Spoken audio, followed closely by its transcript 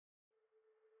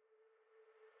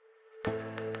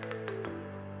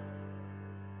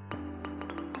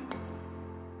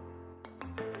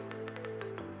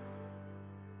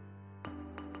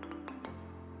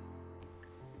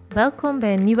Welkom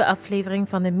bij een nieuwe aflevering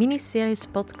van de miniseries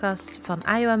podcast van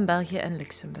In Belgium en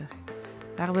Luxemburg,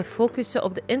 waar we focussen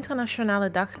op de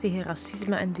Internationale Dag tegen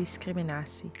Racisme en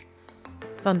Discriminatie.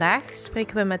 Vandaag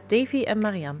spreken we met Davy en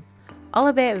Marianne,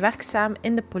 allebei werkzaam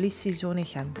in de Police Zone of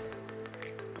Ghent.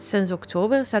 Sinds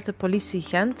oktober zet de Politie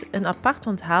Gent een apart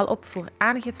onthaal op voor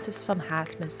aangiftes van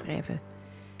haatmisdrijven.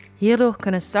 Hierdoor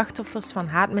kunnen slachtoffers van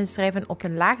haatmisdrijven op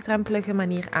een laagdrempelige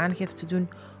manier aangifte doen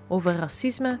over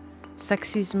racisme,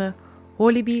 seksisme,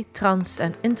 holibi, trans-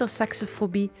 en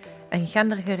intersexofobie en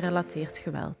gendergerelateerd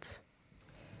geweld.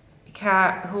 Ik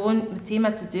ga gewoon meteen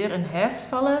met de deur in huis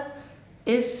vallen.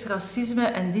 Is racisme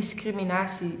en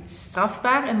discriminatie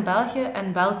strafbaar in België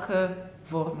en welke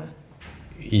vormen?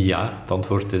 Ja, het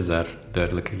antwoord is daar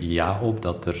duidelijk ja op,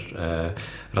 dat er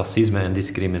racisme en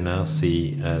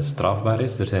discriminatie strafbaar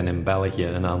is. Er zijn in België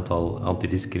een aantal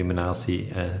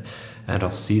antidiscriminatie- en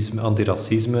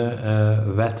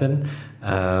antiracisme-wetten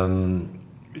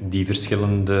die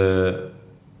verschillende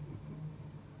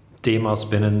thema's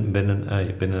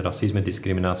binnen racisme en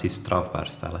discriminatie strafbaar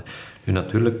stellen. Nu,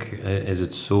 natuurlijk is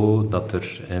het zo dat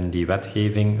er in die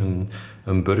wetgeving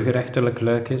een burgerrechtelijk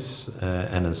luik is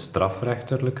en een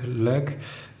strafrechtelijk luik.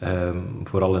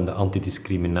 Vooral in de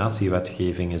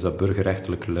antidiscriminatiewetgeving is dat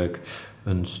burgerrechtelijk luik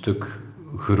een stuk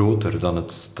groter dan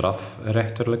het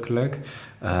strafrechtelijk luik.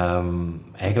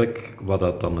 Eigenlijk, wat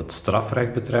dat dan het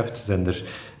strafrecht betreft, zijn er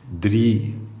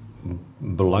 3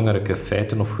 belangrijke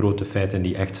feiten of grote feiten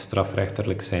die echt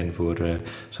strafrechtelijk zijn voor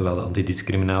zowel de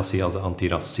antidiscriminatie als de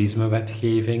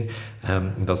antiracisme-wetgeving.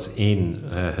 Dat is 1,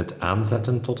 het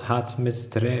aanzetten tot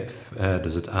haatmisdrijf,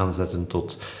 dus het aanzetten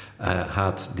tot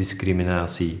haat,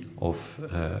 discriminatie of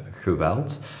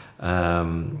geweld.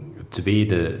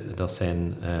 Tweede, dat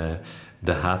zijn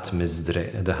de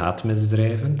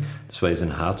haatmisdrijven. Dus wat is een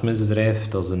haatmisdrijf?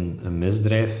 Dat is een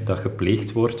misdrijf dat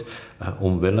gepleegd wordt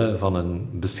omwille van een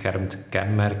beschermd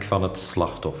kenmerk van het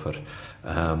slachtoffer.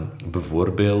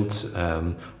 Bijvoorbeeld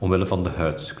omwille van de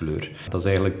huidskleur. Dat is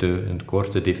eigenlijk een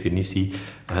korte definitie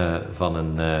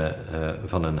van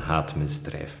een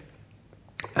haatmisdrijf.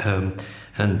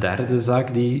 Een derde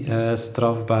zaak die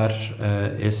strafbaar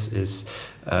is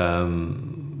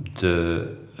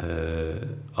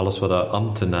alles wat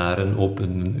ambtenaren op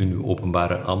hun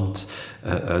openbare ambt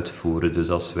uitvoeren. Dus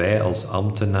als wij als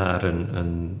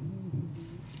ambtenaren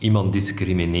iemand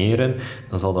discrimineren,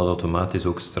 dan zal dat automatisch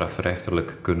ook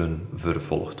strafrechtelijk kunnen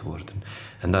vervolgd worden.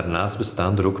 En daarnaast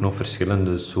bestaan er ook nog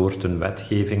verschillende soorten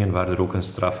wetgevingen waar er ook een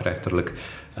strafrechtelijk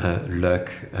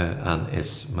luik aan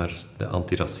is. Maar de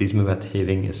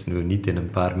antiracisme-wetgeving is nu niet in een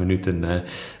paar minuten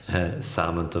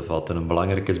samen te vatten. En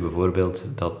belangrijk is bijvoorbeeld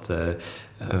dat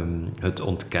het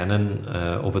ontkennen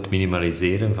of het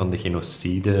minimaliseren van de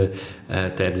genocide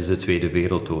tijdens de Tweede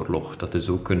Wereldoorlog. Dat is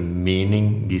ook een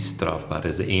mening die strafbaar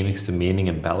is. De enigste mening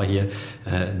in België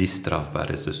die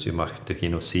strafbaar is. Dus je mag de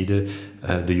genocide,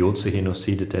 de Joodse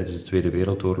genocide tijdens de Tweede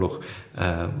Wereldoorlog,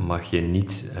 mag je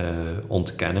niet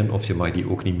ontkennen of je mag die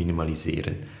ook niet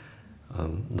minimaliseren.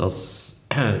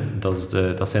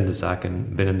 Dat zijn de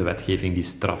zaken binnen de wetgeving die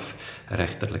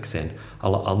strafrechtelijk zijn.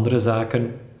 Alle andere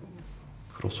zaken,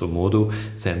 grosso modo,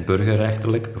 zijn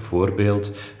burgerrechtelijk.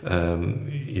 Bijvoorbeeld,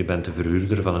 je bent de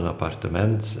verhuurder van een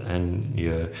appartement en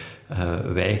je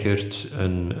weigert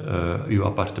uw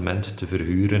appartement te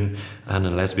verhuren aan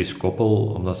een lesbisch koppel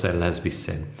omdat zij lesbisch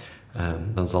zijn.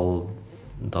 Dan zal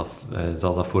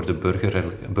dat voor de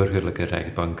burgerlijke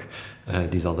rechtbank,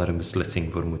 die zal daar een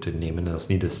beslissing voor moeten nemen. En dat is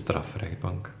niet de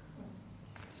strafrechtbank.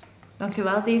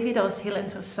 Dankjewel, Davy. Dat was heel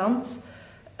interessant.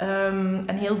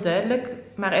 En heel duidelijk,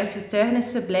 maar uit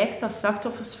getuigenissen blijkt dat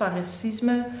slachtoffers van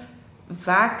racisme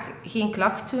vaak geen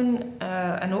klacht doen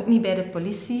en ook niet bij de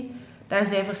politie. Daar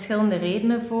zijn verschillende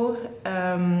redenen voor.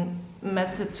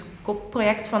 Met het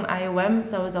COP-project van IOM,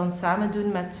 dat we dan samen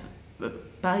doen met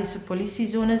Belgische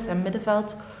politiezones en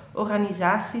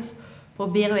middenveldorganisaties,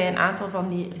 proberen wij een aantal van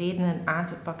die redenen aan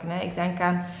te pakken. Ik denk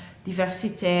aan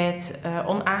diversiteit,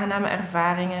 onaangename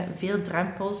ervaringen, veel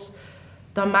drempels.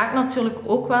 Dat maakt natuurlijk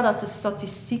ook wel dat de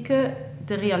statistieken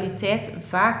de realiteit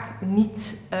vaak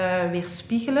niet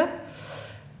weerspiegelen.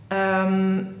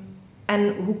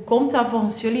 En hoe komt dat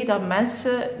volgens jullie dat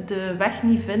mensen de weg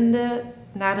niet vinden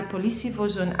naar de politie voor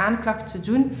zo'n aanklacht te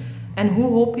doen? En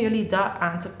hoe hopen jullie dat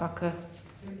aan te pakken?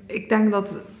 Ik denk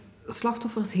dat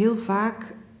slachtoffers heel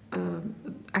vaak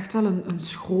echt wel een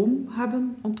schroom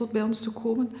hebben om tot bij ons te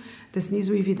komen. Het is niet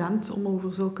zo evident om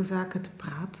over zulke zaken te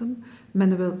praten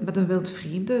met een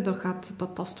wildvreemde.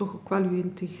 Dat tast toch ook wel uw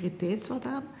integriteit wat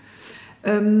aan.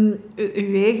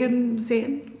 Uw eigen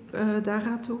zijn, daar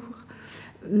gaat het over.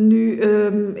 Nu,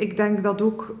 ik denk dat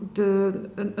ook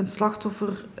een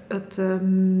slachtoffer het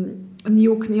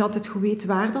niet altijd goed weet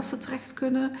waar dat ze terecht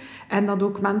kunnen. En dat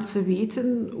ook mensen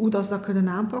weten hoe dat ze dat kunnen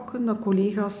aanpakken. Dat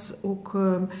collega's ook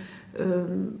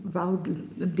wel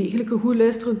een degelijke goed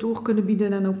luisterend oor kunnen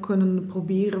bieden en ook kunnen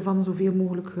proberen van zoveel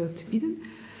mogelijk te bieden.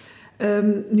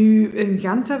 Nu, in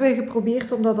Gent hebben wij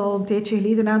geprobeerd om dat al een tijdje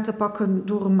geleden aan te pakken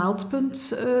door een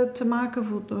meldpunt te maken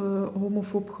voor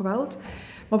homofoob geweld.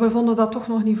 Maar we vonden dat toch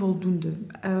nog niet voldoende.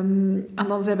 En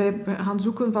dan zijn wij gaan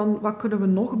zoeken van wat kunnen we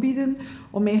nog bieden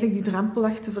om eigenlijk die drempel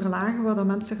echt te verlagen, waar dat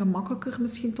mensen gemakkelijker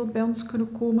misschien tot bij ons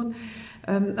kunnen komen.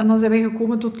 En dan zijn wij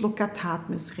gekomen tot loket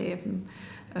haatmisdrijven.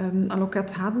 Een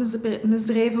loket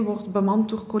haatmisdrijven wordt bemand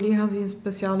door collega's die een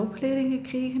speciale opleiding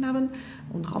gekregen hebben.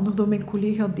 Onder andere door mijn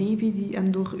collega Davy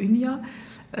en door Unia.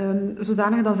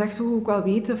 Zodanig dat ze echt ook wel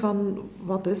weten van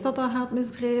wat is dat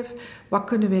haatmisdrijf, wat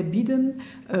kunnen wij bieden,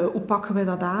 hoe pakken wij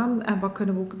dat aan en wat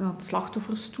kunnen we ook naar de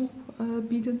slachtoffers toe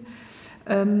bieden.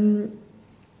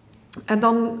 En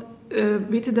dan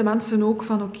weten de mensen ook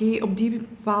van oké, op die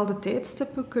bepaalde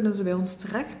tijdstippen kunnen ze bij ons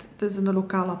terecht. Het is in de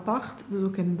lokaal apart, het is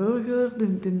ook in burger,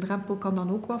 de drempel kan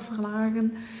dan ook wat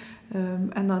verlagen.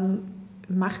 En dan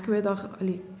merken wij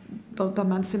dat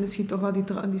mensen misschien toch wel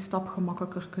die stap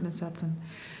gemakkelijker kunnen zetten.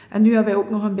 En nu hebben wij ook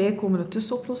nog een bijkomende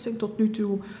tussenoplossing. Tot nu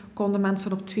toe konden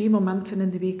mensen op 2 momenten in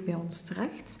de week bij ons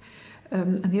terecht.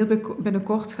 En heel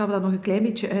binnenkort gaan we dat nog een klein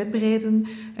beetje uitbreiden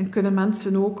en kunnen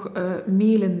mensen ook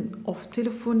mailen of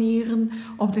telefoneren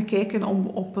om te kijken om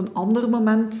op een ander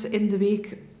moment in de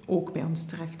week ook bij ons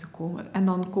terecht te komen. En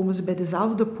dan komen ze bij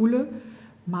dezelfde poelen,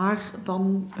 maar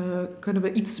dan kunnen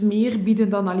we iets meer bieden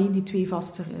dan alleen die 2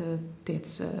 vaste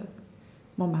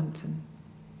tijdsmomenten.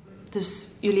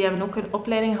 Dus jullie hebben ook een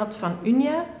opleiding gehad van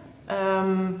Unia.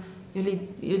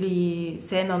 Jullie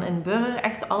zijn dan in burger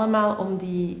echt allemaal om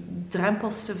die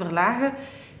drempels te verlagen.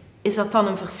 Is dat dan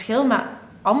een verschil met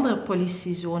andere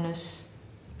politiezones?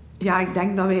 Ja, ik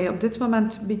denk dat wij op dit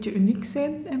moment een beetje uniek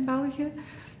zijn in België.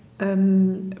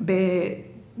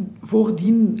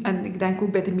 Voordien, en ik denk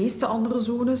ook bij de meeste andere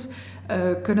zones,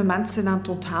 kunnen mensen aan het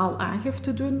onthaal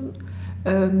aangifte doen.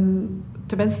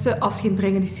 Tenminste, als het geen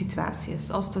dringende situatie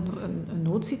is. Als het een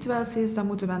noodsituatie is, dan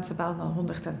moeten mensen bellen naar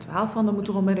 112, want dan moet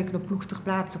er onmiddellijk een ploeg ter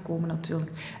plaatse komen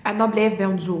natuurlijk. En dat blijft bij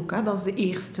ons ook, hè. Dat is de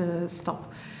eerste stap.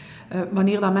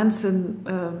 Wanneer dat mensen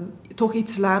toch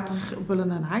iets later willen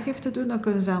een aangifte doen, dan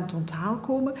kunnen ze aan het onthaal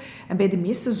komen. En bij de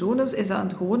meeste zones is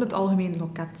dat gewoon het algemene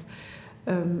loket.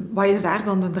 Wat is daar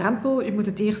dan de drempel? Je moet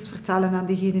het eerst vertellen aan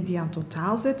degene die aan het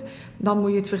onthaal zit. Dan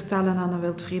moet je het vertellen aan een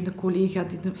wildvreemde collega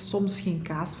die er soms geen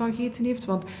kaas van gegeten heeft.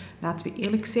 Want laten we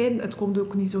eerlijk zijn, het komt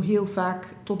ook niet zo heel vaak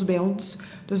tot bij ons.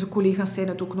 Dus de collega's zijn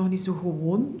het ook nog niet zo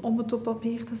gewoon om het op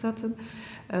papier te zetten.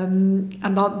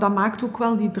 En dat maakt ook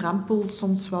wel die drempel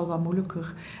soms wel wat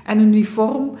moeilijker. En een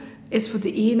uniform is voor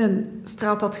de ene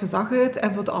straalt dat gezag uit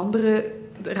en voor de andere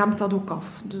remt dat ook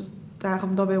af. Dus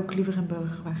daarom dat wij ook liever in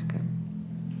burger werken.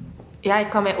 Ja, ik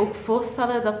kan mij ook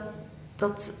voorstellen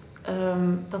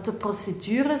dat de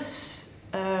procedures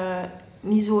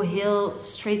niet zo heel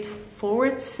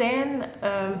straightforward zijn.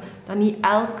 Dat niet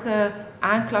elke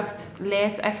aanklacht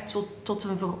leidt echt tot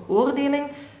een veroordeling.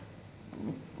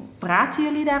 Praten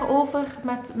jullie daarover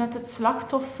met het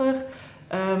slachtoffer?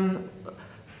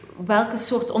 Welke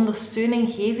soort ondersteuning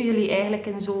geven jullie eigenlijk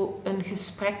in zo'n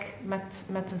gesprek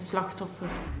met een slachtoffer?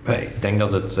 Ik denk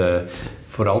dat het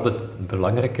vooral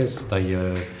belangrijk is dat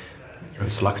je een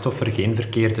slachtoffer geen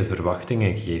verkeerde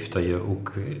verwachtingen geeft. Dat je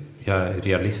ook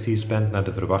realistisch bent naar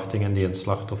de verwachtingen die een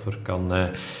slachtoffer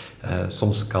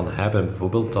soms kan hebben.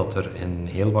 Bijvoorbeeld dat er in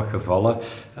heel wat gevallen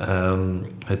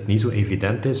het niet zo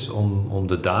evident is om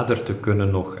de dader te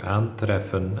kunnen nog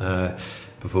aantreffen.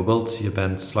 Bijvoorbeeld, je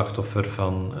bent slachtoffer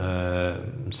van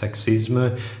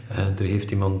seksisme. Er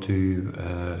heeft iemand u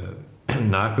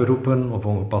nageroepen of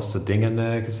ongepaste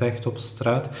dingen gezegd op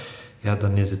straat. Ja,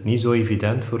 dan is het niet zo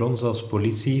evident voor ons als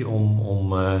politie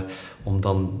om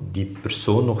dan die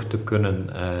persoon nog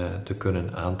te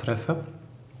kunnen aantreffen.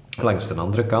 Langs de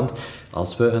andere kant,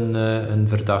 als we een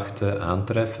verdachte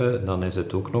aantreffen, dan is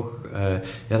het ook nog,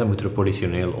 dan moet er een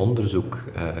politioneel onderzoek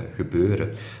gebeuren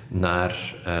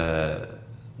naar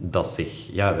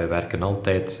wij werken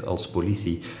altijd als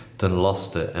politie ten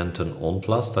laste en ten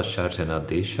ontlast, à charge en à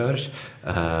décharge.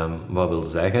 Wat wil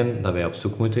zeggen dat wij op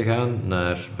zoek moeten gaan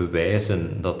naar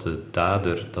bewijzen dat de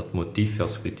dader dat motief,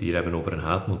 als we het hier hebben over een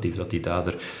haatmotief, dat die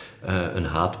dader een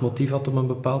haatmotief had om een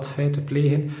bepaald feit te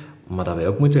plegen. Maar dat wij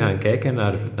ook moeten gaan kijken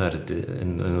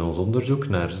in ons onderzoek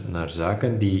naar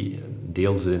zaken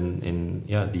deels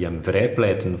die hem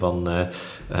vrijpleiten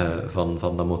van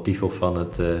dat motief of van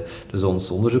het... Dus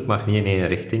ons onderzoek mag niet in één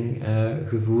richting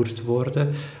gevoerd worden.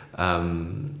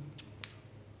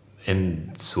 In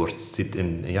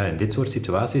dit soort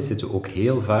situaties zitten we ook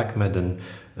heel vaak met een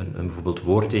bijvoorbeeld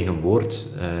woord tegen woord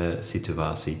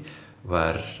situatie,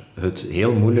 waar het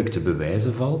heel moeilijk te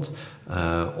bewijzen valt,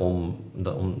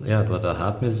 wat dat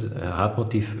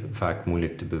haatmotief vaak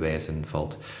moeilijk te bewijzen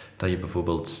valt. Dat je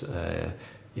bijvoorbeeld...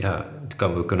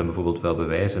 we kunnen bijvoorbeeld wel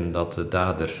bewijzen dat de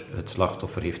dader het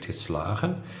slachtoffer heeft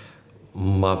geslagen,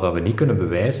 maar wat we niet kunnen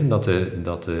bewijzen,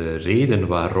 dat de reden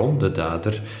waarom de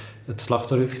dader het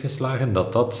slachtoffer heeft geslagen,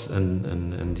 dat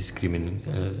een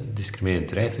discriminerend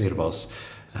drijfveer was.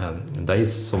 Dat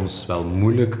is soms wel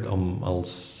moeilijk om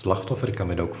als slachtoffer, ik kan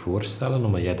me dat ook voorstellen,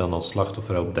 omdat jij dan als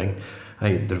slachtoffer ook denkt,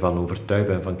 ervan overtuigd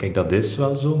bent van kijk, dat is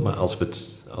wel zo, maar als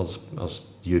het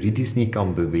juridisch niet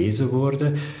kan bewezen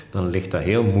worden, dan ligt dat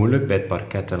heel moeilijk bij het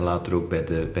parket en later ook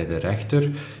bij de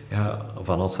rechter. Ja,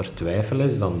 van als er twijfel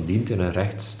is, dan dient in een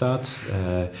rechtsstaat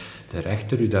de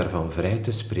rechter u daarvan vrij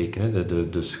te spreken. Hè.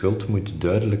 De schuld moet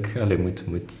duidelijk,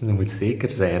 moet zeker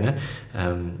zijn. Hè.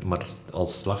 Maar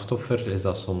als slachtoffer is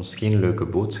dat soms geen leuke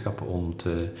boodschap om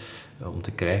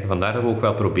te krijgen. Vandaar dat we ook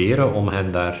wel proberen om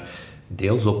hen daar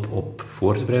deels op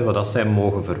voor te bereiden, wat zij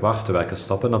mogen verwachten, welke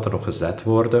stappen dat er nog gezet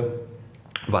worden,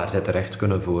 waar zij terecht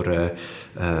kunnen voor,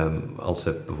 als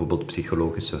ze bijvoorbeeld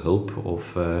psychologische hulp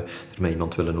of er met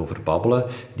iemand willen over babbelen.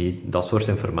 Dat soort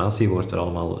informatie wordt er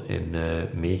allemaal in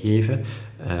meegegeven.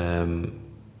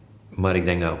 Maar ik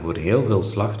denk dat voor heel veel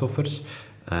slachtoffers,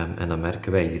 en dat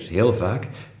merken wij hier heel vaak,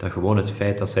 dat gewoon het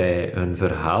feit dat zij een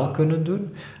verhaal kunnen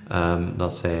doen,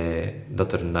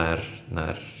 dat er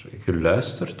naar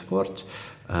geluisterd wordt,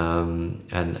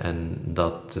 en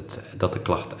dat de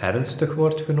klacht ernstig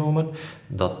wordt genomen,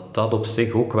 dat op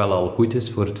zich ook wel al goed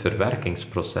is voor het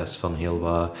verwerkingsproces van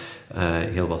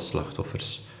heel wat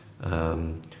slachtoffers.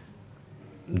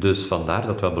 Dus vandaar dat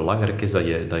het wel belangrijk is dat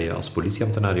je als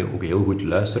politieambtenaar ook heel goed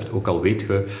luistert, ook al weet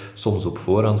je soms op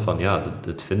voorhand van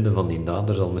het vinden van die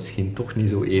dader zal misschien toch niet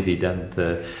zo evident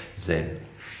zijn.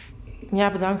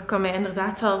 Ja, bedankt. Ik kan mij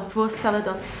inderdaad wel voorstellen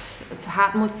dat het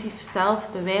haatmotief zelf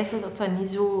bewijzen, dat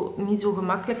niet zo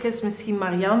gemakkelijk is. Misschien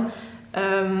Marianne,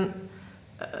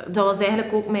 dat was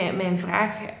eigenlijk ook mijn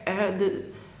vraag.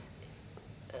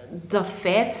 Dat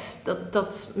feit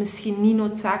dat misschien niet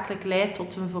noodzakelijk leidt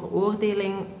tot een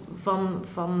veroordeling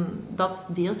van dat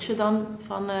deeltje dan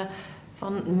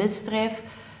van misdrijf.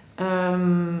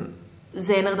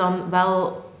 Zijn er dan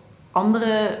wel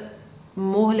andere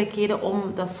mogelijkheden om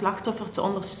dat slachtoffer te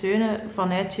ondersteunen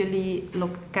vanuit jullie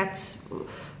loket?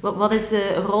 Wat is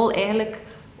de rol eigenlijk,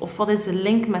 of wat is de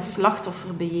link met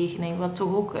slachtofferbejegening, wat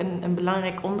toch ook een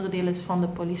belangrijk onderdeel is van de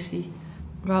politie?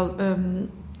 Wel,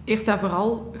 eerst en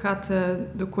vooral gaat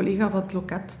de collega van het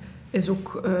loket is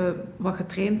ook wat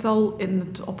getraind al in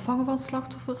het opvangen van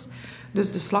slachtoffers.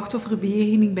 Dus de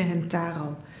slachtofferbejegening begint daar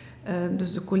al.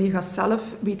 Dus de collega's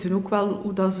zelf weten ook wel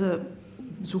hoe dat ze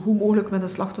zo goed mogelijk met een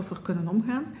slachtoffer kunnen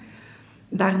omgaan.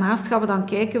 Daarnaast gaan we dan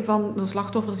kijken van de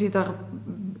slachtoffers die daar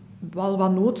wel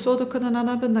wat nood zouden kunnen aan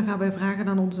hebben. Dan gaan wij vragen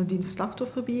aan onze dienst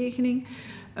slachtofferbejegening.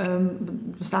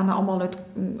 We staan er allemaal uit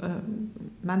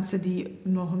mensen die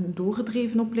nog een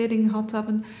doorgedreven opleiding gehad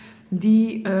hebben.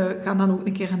 Die gaan dan ook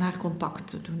een keer naar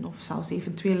contact doen. Of zelfs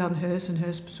eventueel aan huis een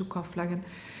huisbezoek afleggen.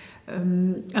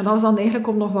 En dat is dan eigenlijk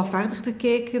om nog wat verder te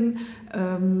kijken.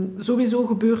 Sowieso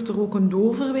gebeurt er ook een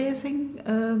doorverwijzing.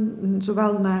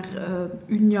 Zowel naar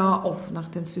UNIA of naar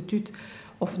het instituut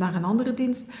of naar een andere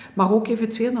dienst. Maar ook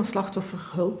eventueel naar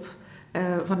slachtofferhulp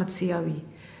van het CAW.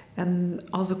 En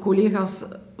als de collega's,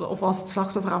 of als het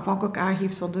slachtoffer aanvankelijk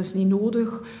aangeeft van dat is niet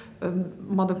nodig,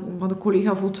 maar de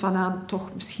collega voelt van aan toch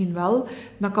misschien wel,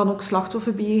 dan kan ook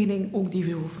slachtofferbejegening ook die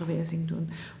doorverwijzing doen.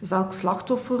 Dus elk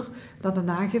slachtoffer dat een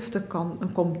aangifte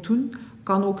komt doen,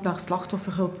 kan ook naar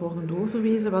slachtofferhulp worden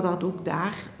doorverwezen, waardoor ook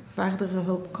daar verdere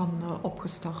hulp kan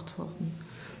opgestart worden.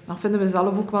 Dat vinden we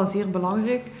zelf ook wel zeer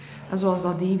belangrijk. En zoals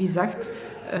dat Davy zegt,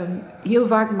 heel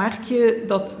vaak merk je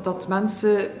dat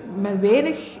mensen met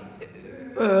weinig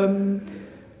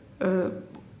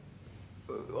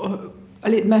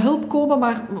met hulp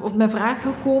komen, of met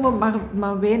vragen komen,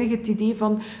 maar weinig het idee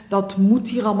van dat moet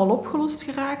hier allemaal opgelost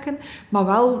geraken, maar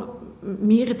wel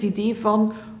meer het idee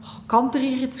van kan er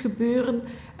hier iets gebeuren?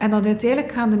 En dan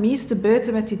uiteindelijk gaan de meesten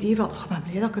buiten met het idee van ik ben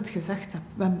blij dat ik het gezegd heb.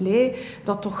 Ik ben blij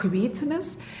dat het toch geweten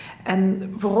is.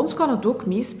 En voor ons kan het ook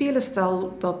meespelen.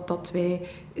 Stel dat wij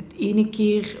het ene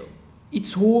keer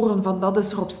iets horen van dat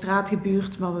is er op straat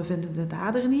gebeurd, maar we vinden de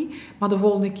dader niet. Maar de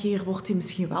volgende keer wordt hij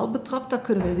misschien wel betrapt, dan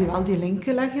kunnen we wel die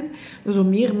linken leggen. Dus hoe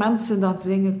meer mensen dat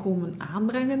dingen komen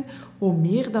aanbrengen, hoe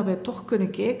meer dat wij toch kunnen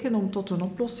kijken om tot een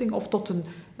oplossing of tot een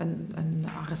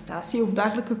arrestatie of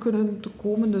dergelijke kunnen te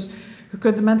komen. Dus je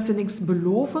kunt de mensen niks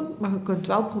beloven, maar je kunt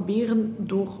wel proberen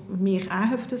door meer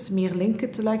aangiftes, meer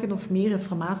linken te leggen of meer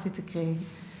informatie te krijgen.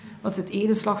 Want het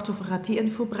ene slachtoffer gaat die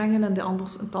info brengen en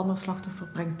het andere slachtoffer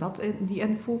brengt die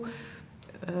info.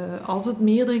 Als het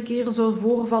meerdere keren zou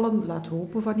voorvallen, laten we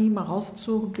hopen van niet, maar als het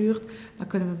zo gebeurt, dan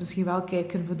kunnen we misschien wel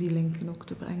kijken voor die linken ook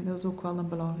te brengen. Dat is ook wel een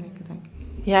belangrijke, denk ik.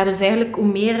 Ja, dus eigenlijk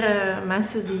hoe meer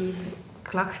mensen die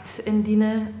klacht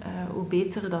indienen, hoe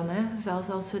beter dan. Hè? Zelfs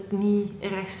als het niet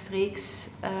rechtstreeks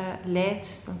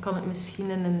leidt, dan kan het misschien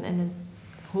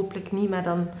hopelijk niet, maar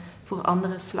dan voor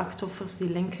andere slachtoffers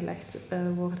die link gelegd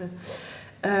worden.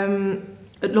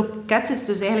 Het loket is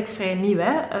dus eigenlijk vrij nieuw.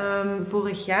 Hè?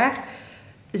 Vorig jaar.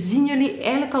 Zien jullie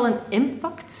eigenlijk al een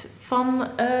impact van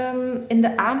in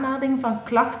de aanmelding van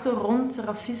klachten rond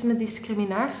racisme en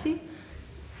discriminatie?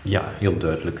 Ja, heel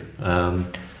duidelijk.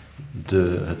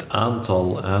 Het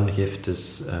aantal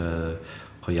aangiftes,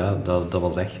 dat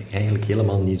was eigenlijk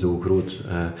helemaal niet zo groot.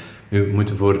 Nu, we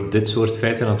moeten voor dit soort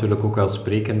feiten natuurlijk ook wel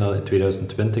spreken dat in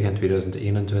 2020 en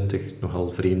 2021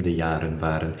 nogal vreemde jaren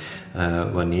waren.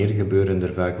 Wanneer gebeuren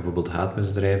er vaak bijvoorbeeld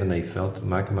haatmisdrijven dat heeft wel te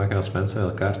maken als mensen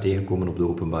elkaar tegenkomen op de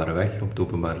openbare weg,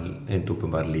 in het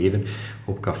openbaar leven,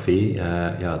 op café.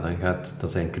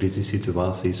 Dat zijn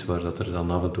crisissituaties waar dat er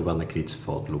dan af en toe wel een keer iets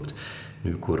fout loopt.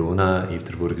 Nu, corona heeft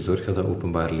ervoor gezorgd dat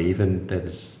openbaar leven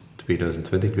tijdens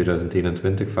 2020,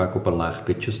 2021 vaak op een laag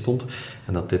pitje stond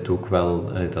en dat dit ook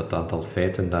wel, dat aantal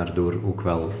feiten daardoor ook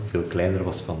wel veel kleiner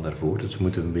was van daarvoor. Dus we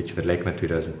moeten een beetje vergelijken met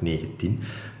 2019.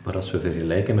 Maar als we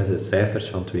vergelijken met de cijfers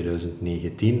van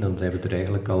 2019, dan zijn we er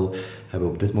eigenlijk hebben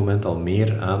we op dit moment al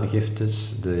meer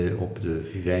aangiftes op de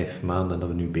 5 maanden dat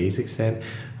we nu bezig zijn,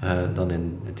 dan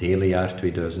in het hele jaar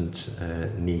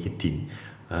 2019.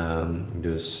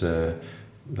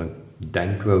 Dan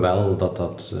denken we wel dat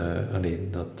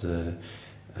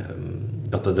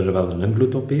het er wel een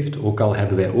invloed op heeft. Ook al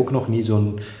hebben wij ook nog niet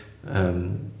zo'n...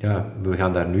 we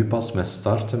gaan daar nu pas mee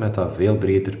starten met dat veel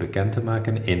breder bekend te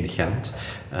maken in Gent.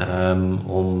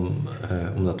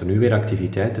 Omdat er nu weer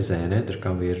activiteiten zijn. Hè. Er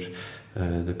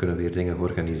kunnen weer dingen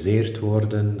georganiseerd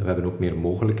worden. We hebben ook meer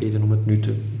mogelijkheden om het nu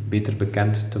beter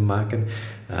bekend te maken.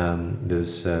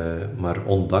 Maar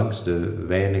ondanks de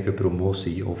weinige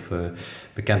promotie of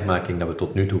bekendmaking dat we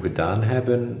tot nu toe gedaan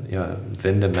hebben,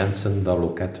 vinden mensen dat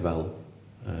loket wel.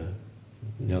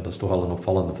 Dat is toch al een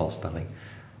opvallende vaststelling.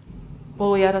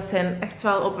 Oh ja, dat zijn echt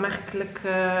wel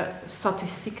opmerkelijke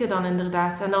statistieken dan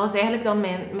inderdaad. En dat was eigenlijk dan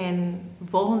mijn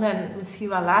volgende en misschien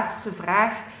wel laatste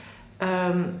vraag.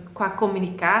 Qua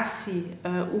communicatie,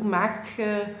 hoe maakt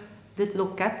je dit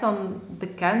loket dan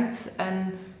bekend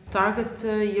en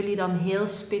targeten jullie dan heel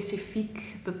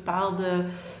specifiek bepaalde,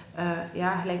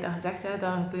 gelijk dat gezegd, hè,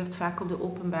 dat gebeurt vaak op de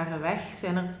openbare weg.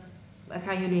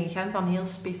 Gaan jullie in Gent dan heel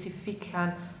specifiek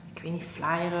gaan, ik weet niet,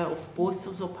 flyeren of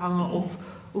posters ophangen of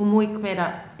hoe moet ik mij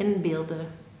dat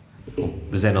inbeelden?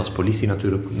 We zijn als politie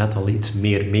natuurlijk net al iets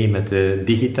meer mee met de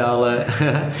digitale.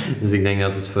 Dus ik denk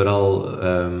dat het vooral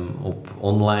op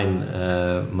online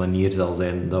manier zal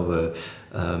zijn dat we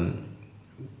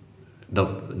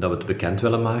het bekend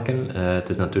willen maken. Het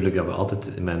is natuurlijk dat we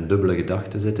altijd met een dubbele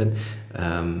gedachte zitten.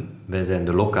 Wij zijn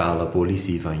de lokale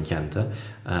politie van Gent. Hè.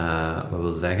 Dat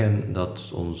wil zeggen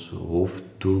dat onze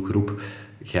hoofddoelgroep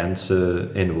Gentse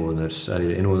inwoners,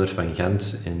 inwoners van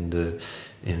Gent in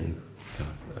een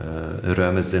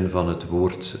ruime zin van het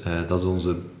woord, dat is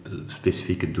onze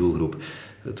specifieke doelgroep.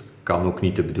 Het kan ook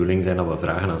niet de bedoeling zijn dat we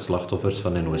vragen aan slachtoffers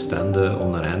van in Oostende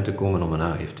om naar hen te komen om een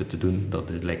aangifte te doen. Dat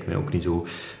lijkt mij ook niet zo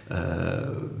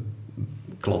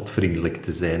klantvriendelijk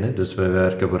te zijn. Hè. Dus wij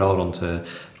werken vooral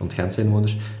rond Gentse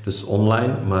inwoners. Dus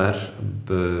online, maar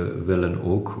we willen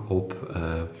ook op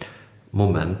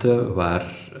momenten waar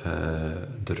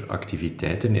er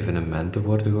activiteiten, evenementen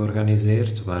worden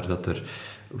georganiseerd, waar dat er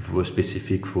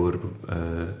specifiek voor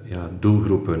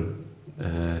doelgroepen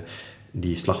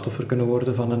die slachtoffer kunnen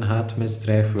worden van een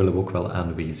haatmisdrijf, willen we ook wel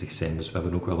aanwezig zijn. Dus we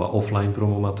hebben ook wel wat offline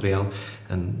promomateriaal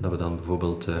en dat we dan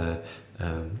bijvoorbeeld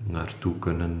naartoe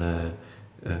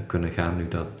kunnen gaan, nu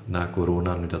dat na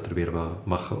corona, nu dat er weer wat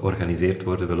mag georganiseerd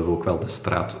worden, willen we ook wel de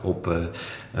straat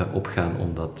op gaan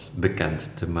om dat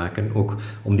bekend te maken. Ook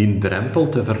om die drempel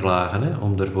te verlagen, hè,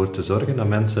 om ervoor te zorgen dat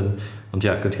mensen... Want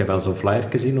ja, kun je wel zo'n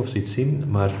flyertje zien of zoiets zien,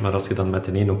 maar als je dan met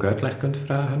een ook uitleg kunt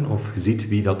vragen, of je ziet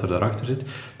wie dat er daarachter zit,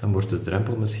 dan wordt de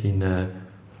drempel misschien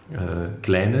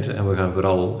kleiner en we gaan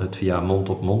vooral het via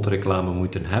mond-op-mond reclame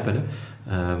moeten hebben. Hè.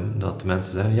 Dat de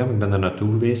mensen zeggen, ja, ik ben daar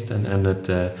naartoe geweest en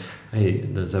ze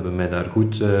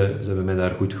hebben mij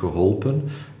daar goed geholpen.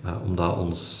 Omdat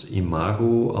ons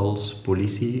imago als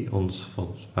politie ons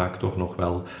vaak toch nog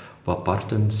wel wat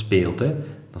parten speelt. Hè.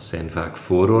 Dat zijn vaak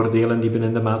vooroordelen die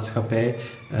binnen de maatschappij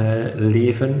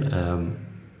leven.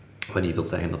 Wat niet wil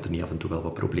zeggen dat er niet af en toe wel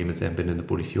wat problemen zijn binnen de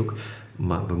politie ook.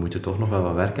 Maar we moeten toch nog wel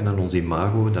wat werken aan ons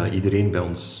imago, dat iedereen bij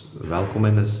ons welkom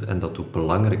is en dat het ook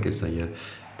belangrijk is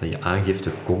dat je aangifte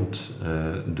komt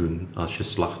doen als je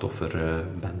slachtoffer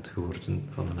bent geworden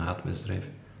van een haatmisdrijf.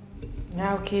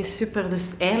 Ja, oké, super.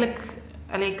 Dus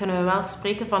eigenlijk kunnen we wel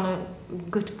spreken van een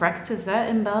good practice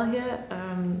in België.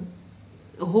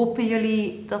 Hopen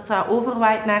jullie dat dat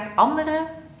overwaait naar andere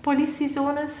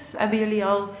politiezones? Hebben jullie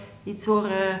al iets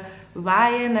horen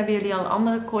waaien? Hebben jullie al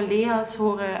andere collega's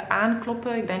horen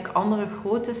aankloppen? Ik denk andere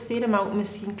grote steden, maar ook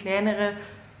misschien kleinere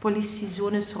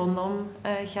politiezones rondom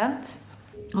Gent.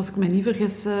 Als ik me niet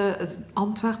vergis,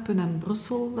 Antwerpen en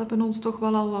Brussel hebben ons toch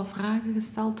wel al wat vragen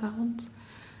gesteld daar rond.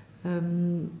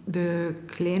 De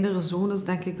kleinere zones,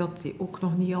 denk ik dat die ook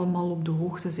nog niet allemaal op de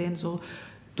hoogte zijn. Zo,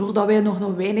 doordat wij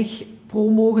nog weinig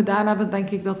promo gedaan hebben, denk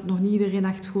ik dat nog niet iedereen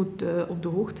echt goed op de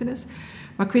hoogte is.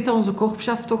 Maar ik weet dat onze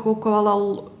korpschef toch ook wel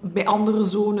al bij andere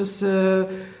zones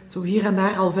zo hier en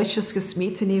daar al visjes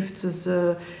gesmeten heeft. Dus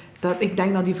ik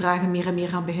denk dat die vragen meer en meer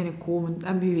gaan beginnen komen.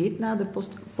 En wie weet na de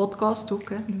podcast ook.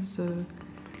 Hè. Dus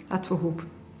laten we hopen.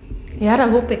 Ja, dat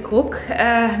hoop ik ook.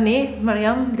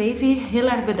 Marianne, Davy, heel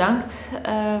erg bedankt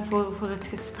voor het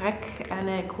gesprek. En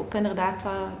ik hoop inderdaad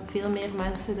dat veel meer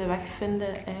mensen de weg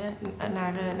vinden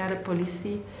naar de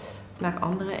politie, naar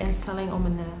andere instellingen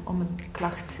om een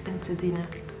klacht in te dienen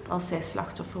als zij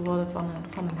slachtoffer worden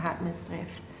van een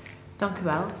haatmisdrijf. Dank u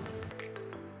wel.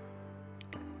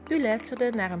 U luisterde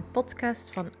naar een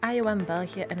podcast van IOM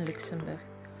België en Luxemburg.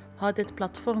 Houd dit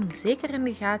platform zeker in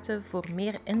de gaten voor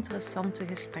meer interessante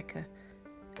gesprekken.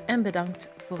 En bedankt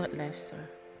voor het luisteren.